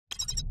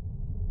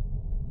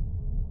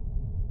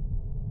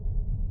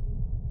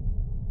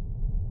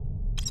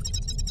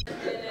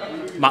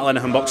Matt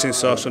Lenihan Boxing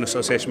Social in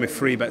association with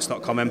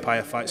freebets.com,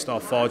 Empire Fight Store,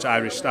 Forged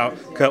Irish Stout.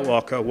 Kurt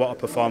Walker, what a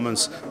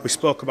performance. We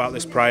spoke about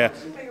this prior.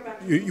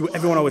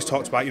 Everyone always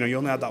talks about, you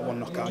only had that one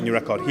knockout on your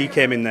record. He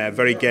came in there,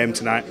 very game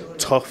tonight,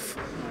 tough,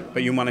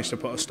 but you managed to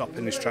put a stop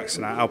in his tracks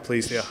tonight. How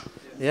pleased are you?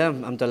 Yeah,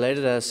 I'm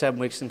delighted. 7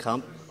 weeks in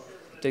camp.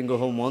 Didn't go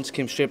home once,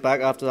 came straight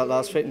back after that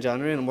last fight in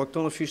January and worked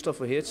on a few stuff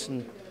with H,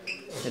 and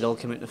it all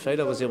came out in the fight.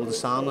 I was able to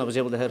stand, I was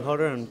able to hit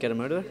harder and get him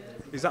out of there.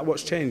 Is that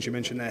what's changed? You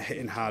mentioned they're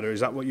hitting harder.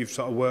 Is that what you've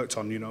sort of worked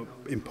on,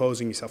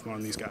 imposing yourself more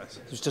on these guys?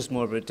 It was just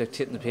more about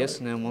dictating the pace,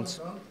 and then once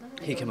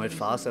he came out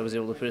fast, I was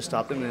able to put a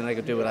stop to him, and then I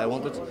could do what I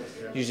wanted.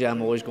 Usually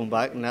I'm always going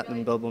back and letting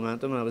them build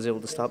momentum, and I was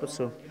able to stop it,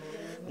 so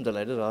I'm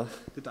delighted.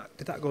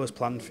 Did that go as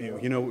planned for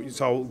you?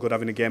 It's all good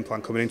having a game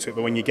plan coming into it,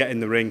 but when you get in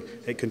the ring,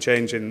 it can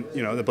change in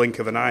the blink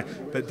of an eye.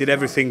 But did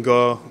everything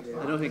go?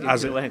 I don't think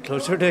it went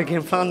closer to a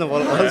game plan than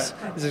what it was.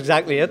 It's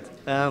exactly it.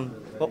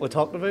 What we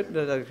talked about,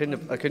 I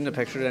couldn't have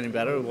pictured it any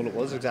better than what it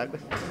was exactly.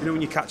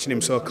 When you're catching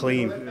him so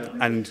clean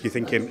and you're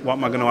thinking, what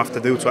am I going to have to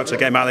do to actually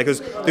get him out there?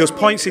 Because there was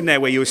points in there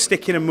where you were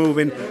sticking and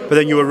moving, but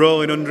then you were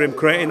rolling under him,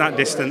 creating that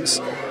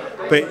distance.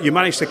 But you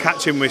managed to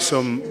catch him with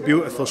some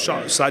beautiful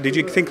shots. Like, did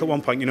you think at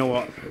one point,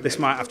 this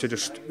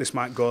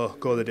might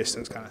go the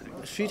distance kind of thing?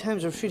 A few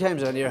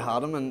times I near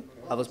had him, and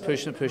I was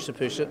pushing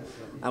it.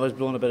 I was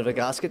blowing a bit of a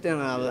gasket then,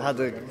 and I had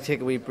to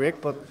take a wee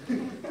break, but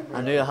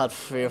I knew I had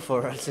 3 or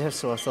 4 rounds left,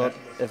 so I thought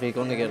if he's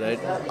going to get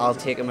out, I'll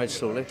take him out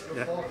slowly.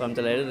 Yeah. But I'm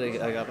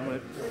delighted I got him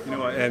out. You know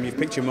what, you've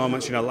picked your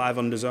moments, live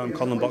on DAZN.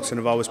 Conlan Boxing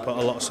have always put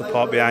a lot of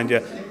support behind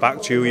you,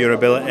 back to you, your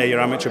ability, your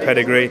amateur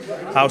pedigree.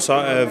 How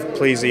sort of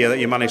pleased are you that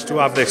you managed to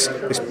have this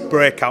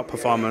breakout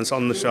performance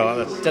on the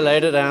show?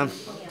 Delighted.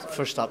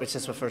 First stoppage,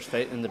 this is my first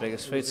fight in the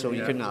biggest fight, so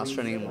you couldn't ask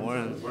for anything more,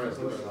 and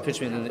puts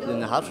me in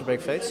the hat for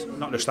big fights.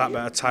 Not just that,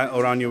 but a title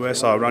around your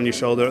waist or around your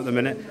shoulder at the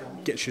minute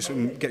gets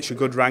you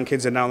good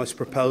rankings, and now this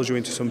propels you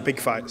into some big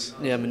fights.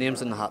 Yeah, my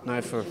name's in the hat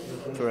now for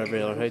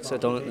every other fight. So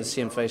I've done it in the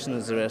same fashion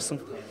as the rest of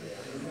them,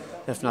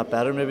 if not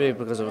better maybe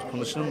because I was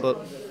punishing them.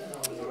 But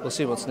we'll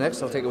see what's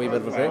next. I'll take a wee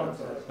bit of a break.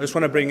 I just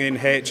want to bring in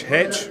H.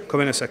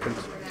 Come in a second.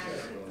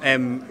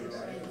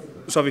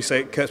 So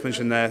obviously, Kurt's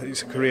mentioned there,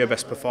 it's a career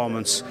best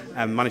performance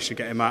and managed to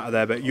get him out of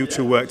there, but you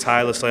two worked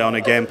tirelessly on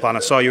a game plan. I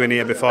saw you in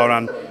here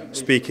beforehand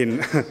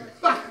speaking.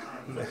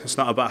 It's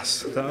not a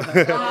bass. But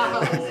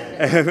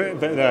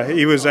no,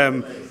 he was.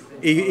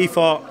 He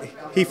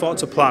fought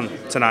to plan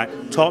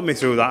tonight. Talk me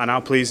through that, and how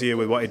pleased are you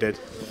with what he did?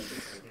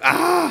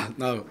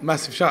 No,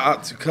 massive shout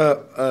out to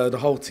Kurt, the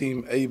whole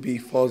team, AB,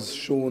 Foz,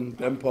 Sean,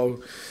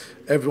 Dempo,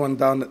 everyone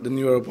down at the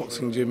Neuro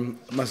Boxing Gym.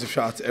 Massive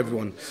shout out to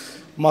everyone.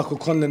 Michael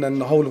Conlan and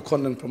the whole of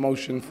Conlan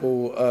promotion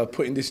for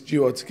putting this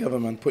duo together,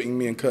 man, putting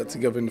me and Kurt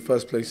together in the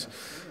first place.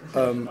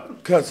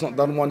 Kurt's not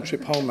done one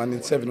trip home, man,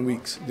 in 7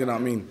 weeks, you know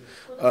what I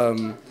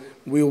mean?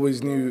 We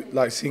always knew,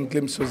 seeing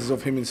glimpses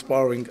of him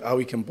inspiring how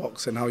he can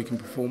box and how he can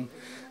perform,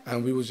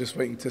 and we was just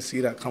waiting to see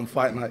that come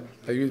fight night.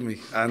 Are you with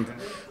me? And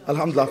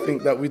alhamdulillah, I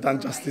think that we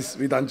done justice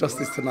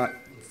tonight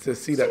to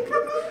see that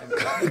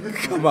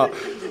come out.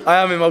 I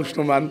am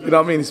emotional, man. You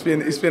know what I mean?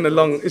 It's been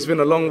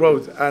a long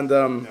road,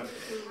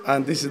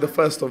 and this is the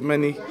first of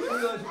many.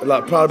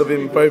 Proud of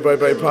him, very, very,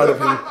 very proud of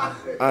him.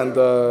 And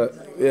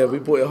yeah, we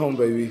brought it home,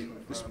 baby.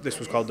 This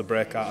was called the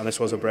breakout, and this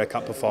was a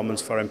breakout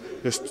performance for him.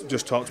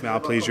 Just talk to me how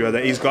pleased you are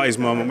that he's got his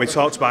moment. We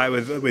talked about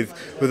it with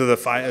other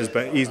fighters,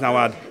 but he's now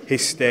had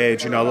his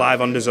stage,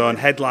 live on DAZN,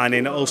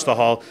 headlining at Ulster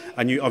Hall,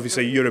 and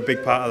you're a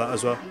big part of that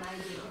as well.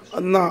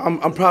 No,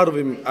 I'm proud of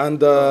him,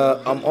 and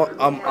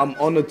I'm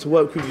honoured to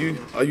work with you.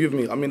 Are you with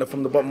me? I mean it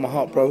from the bottom of my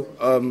heart,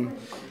 bro.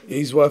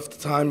 He's worth the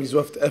time, he's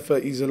worth the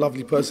effort, he's a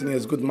lovely person, he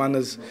has good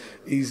manners,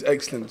 he's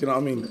excellent, do you know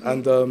what I mean?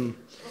 And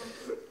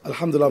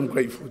alhamdulillah, I'm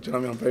grateful, do you know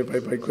what I mean? I'm very, very,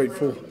 very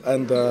grateful.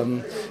 And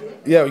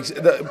yeah,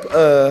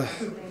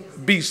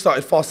 Beech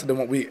started faster than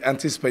what we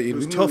anticipated. It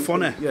was tough,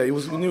 wasn't it? Yeah,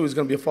 we knew it was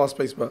going to be a fast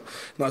pace, but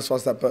not as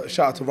fast as that. But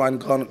shout out to Ryan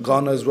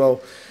Garner as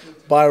well,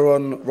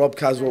 Byron, Rob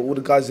Caswell, all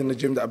the guys in the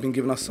gym that have been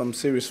giving us some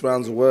serious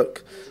rounds of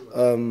work.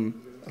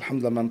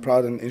 Alhamdulillah, man,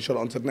 proud, and inshallah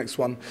on to the next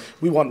one.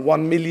 We want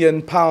 £1 million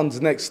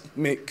next,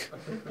 Mick,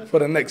 for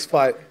the next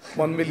fight.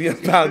 £1 million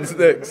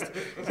next.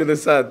 To the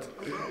sad.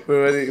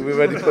 We're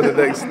ready for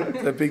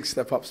the big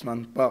step ups,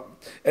 man. But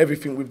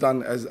everything we've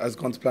done has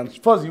gone to plan.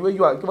 Fozzy, where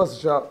you at? Give us a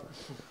shout.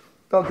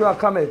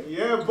 Come here.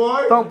 Yeah,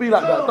 boy. Don't be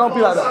like that. Don't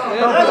be like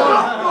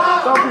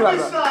that. Don't be like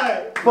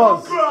that.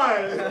 Foz.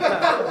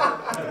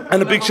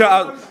 And a big shout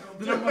out.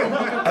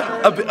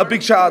 A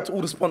big shout out to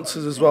all the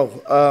sponsors as well.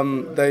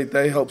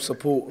 They help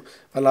support,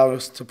 allow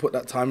us to put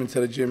that time into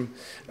the gym,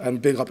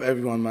 and big up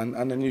everyone, man.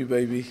 And the new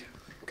baby.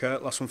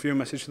 Kurt, last one for you,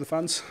 message to the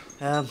fans.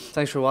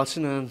 Thanks for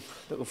watching, and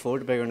looking forward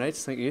to bigger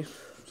nights. Thank you.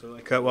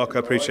 Absolutely. Kurt Walker,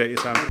 appreciate your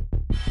time.